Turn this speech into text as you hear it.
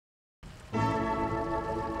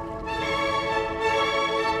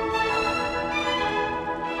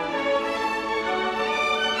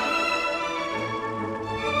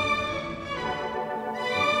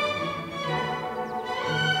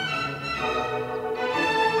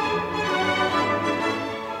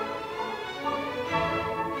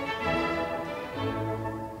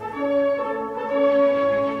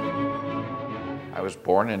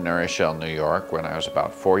born in Nourishell, New York. When I was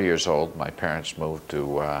about 4 years old, my parents moved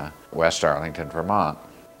to West Arlington, Vermont.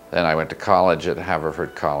 Then I went to college at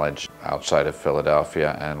Haverford College outside of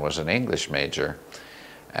Philadelphia and was an English major.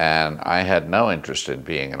 And I had no interest in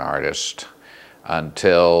being an artist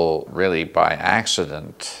until really by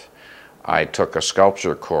accident I took a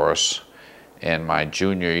sculpture course in my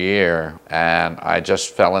junior year and I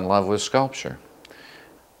just fell in love with sculpture.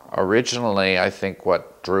 Originally, I think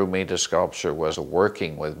what drew me to sculpture was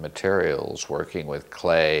working with materials, working with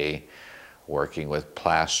clay, working with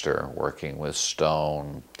plaster, working with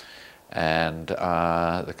stone, and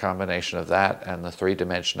the combination of that and the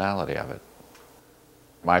three-dimensionality of it.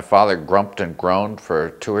 My father grumped and groaned for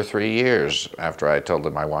 2 or 3 years after I told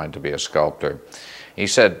him I wanted to be a sculptor. He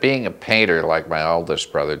said being a painter like my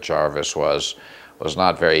oldest brother Jarvis was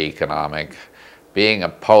not very economic. Being a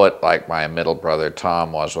poet like my middle brother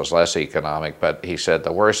Tom was less economic, but he said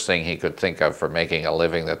the worst thing he could think of for making a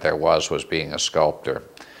living that there was being a sculptor.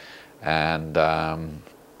 And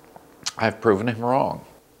I've proven him wrong.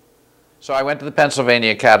 So I went to the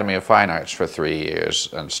Pennsylvania Academy of Fine Arts for 3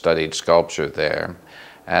 years and studied sculpture there.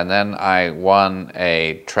 And then I won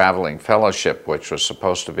a traveling fellowship, which was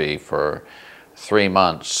supposed to be for 3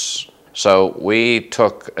 months. So we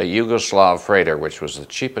took a Yugoslav freighter, which was the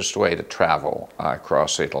cheapest way to travel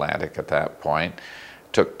across the Atlantic at that point.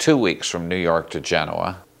 Took 2 weeks from New York to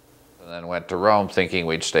Genoa, and then went to Rome thinking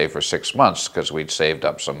we'd stay for 6 months because we'd saved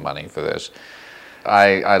up some money for this.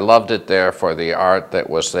 I loved it there for the art that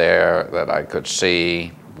was there that I could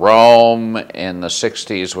see. Rome in the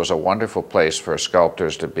 60s was a wonderful place for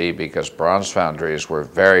sculptors to be because bronze foundries were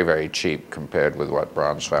very, very cheap compared with what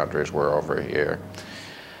bronze foundries were over here.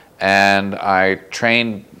 And I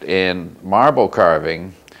trained in marble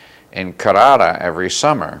carving in Carrara every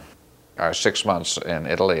summer. Our 6 months in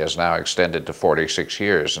Italy is now extended to 46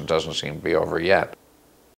 years and doesn't seem to be over yet.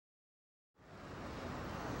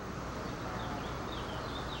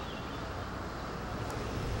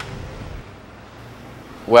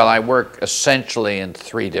 Well, I work essentially in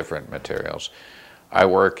 3 different materials. I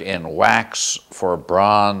work in wax for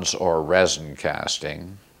bronze or resin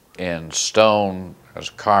casting, in stone as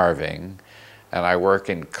carving, and I work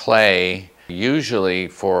in clay, usually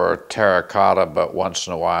for terracotta, but once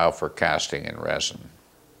in a while for casting in resin.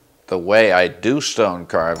 The way I do stone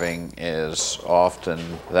carving is often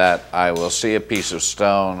that I will see a piece of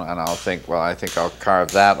stone and I'll think, well, I think I'll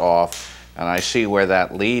carve that off, and I see where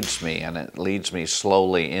that leads me, and it leads me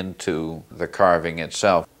slowly into the carving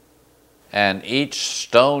itself. And each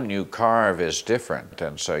stone you carve is different,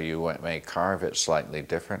 and so you may carve it slightly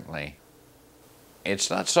differently. It's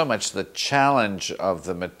not so much the challenge of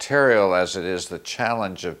the material as it is the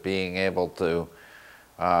challenge of being able to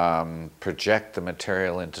project the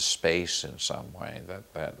material into space in some way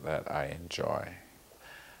that I enjoy.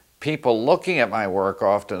 People looking at my work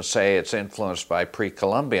often say it's influenced by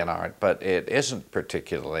pre-Columbian art, but it isn't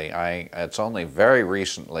particularly. It's only very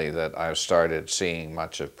recently that I've started seeing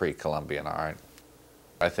much of pre-Columbian art.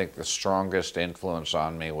 I think the strongest influence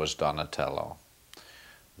on me was Donatello,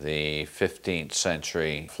 the 15th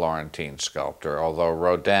century Florentine sculptor, although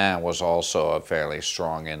Rodin was also a fairly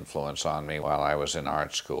strong influence on me while I was in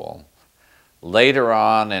art school. Later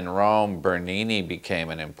on in Rome, Bernini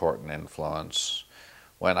became an important influence.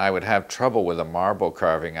 When I would have trouble with a marble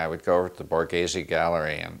carving, I would go over to the Borghese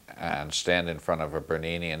Gallery and stand in front of a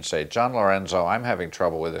Bernini and say, "John Lorenzo, I'm having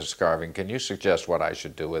trouble with this carving. Can you suggest what I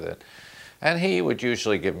should do with it?" And he would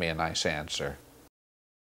usually give me a nice answer.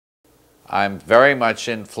 I'm very much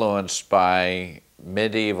influenced by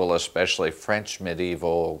medieval, especially French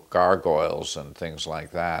medieval gargoyles and things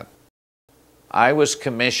like that. I was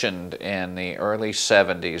commissioned in the early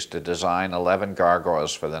 70s to design 11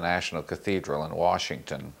 gargoyles for the National Cathedral in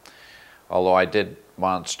Washington, although I did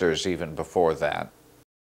monsters even before that.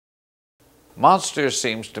 Monsters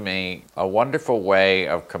seems to me a wonderful way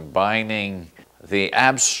of combining the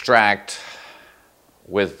abstract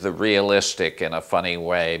with the realistic in a funny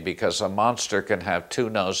way, because a monster can have 2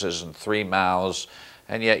 noses and 3 mouths,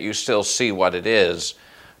 and yet you still see what it is.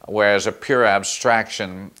 Whereas a pure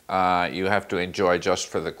abstraction, you have to enjoy just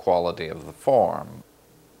for the quality of the form.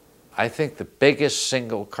 I think the biggest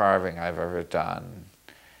single carving I've ever done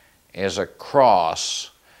is a cross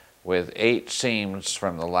with 8 seams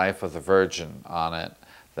from the Life of the Virgin on it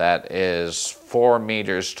that is 4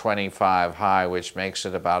 meters 25 high, which makes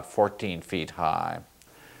it about 14 feet high.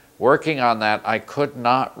 Working on that, I could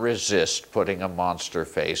not resist putting a monster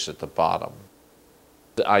face at the bottom.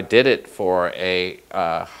 I did it for a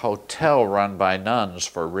hotel run by nuns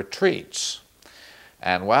for retreats.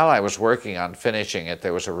 And while I was working on finishing it,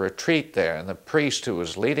 there was a retreat there, and the priest who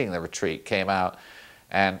was leading the retreat came out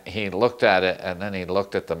And he looked at it, and then he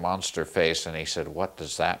looked at the monster face, and he said, "What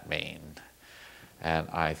does that mean?" And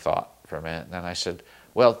I thought for a minute, and then I said,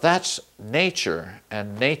 "Well, that's nature,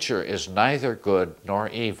 and nature is neither good nor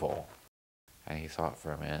evil." And he thought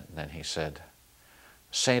for a minute, and then he said,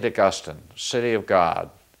 "St. Augustine, City of God,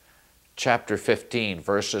 chapter 15,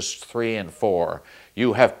 verses 3 and 4.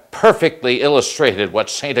 You have perfectly illustrated what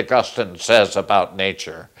St. Augustine says about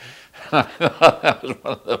nature." I thought that was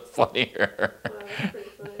one of the funnier. Wow, that's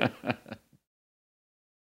pretty funny.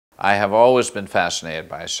 I have always been fascinated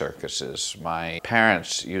by circuses. My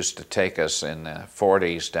parents used to take us in the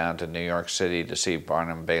 40s down to New York City to see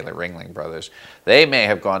Barnum Bailey Ringling Brothers. They may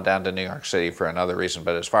have gone down to New York City for another reason,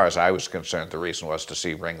 but as far as I was concerned, the reason was to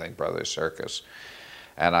see Ringling Brothers Circus.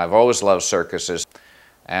 And I've always loved circuses.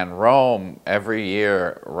 And Rome, every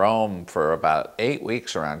year, Rome for about 8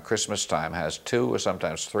 weeks around Christmas time has 2 or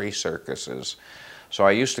sometimes 3 circuses. So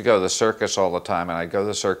I used to go to the circus all the time, and I'd go to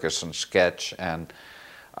the circus and sketch, and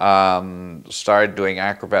started doing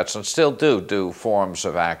acrobats, and still do forms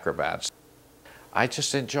of acrobats. I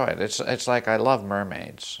just enjoy it. It's like I love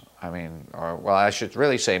mermaids. I mean, or well, I should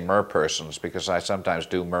really say merpersons, because I sometimes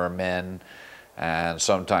do mermen, and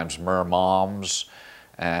sometimes mermoms,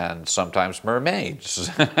 and sometimes mermaids.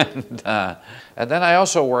 And then I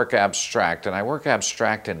also work abstract, and I work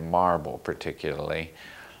abstract in marble particularly,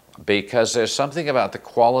 because there's something about the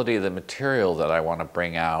quality of the material that I want to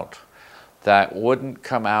bring out that wouldn't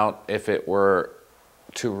come out if it were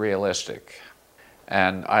too realistic.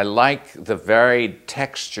 And I like the varied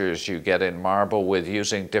textures you get in marble with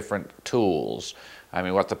using different tools. I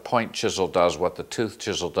mean, what the point chisel does, what the tooth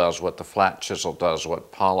chisel does, what the flat chisel does,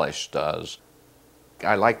 what polish does.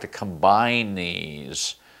 I like to combine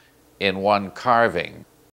these in one carving.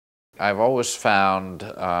 I've always found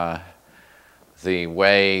the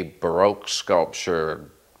way Baroque sculpture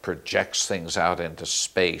projects things out into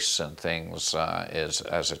space and things is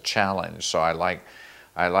as a challenge. So I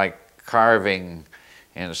like carving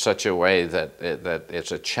in such a way that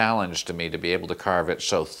it's a challenge to me to be able to carve it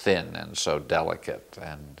so thin and so delicate,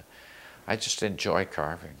 and I just enjoy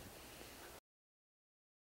carving.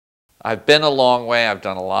 I've been a long way. I've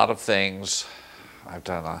done a lot of things. I've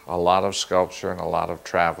done a lot of sculpture and a lot of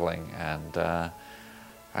traveling, and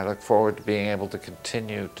I look forward to being able to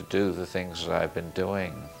continue to do the things that I've been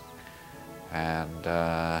doing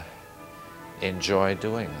and enjoy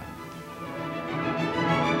doing them.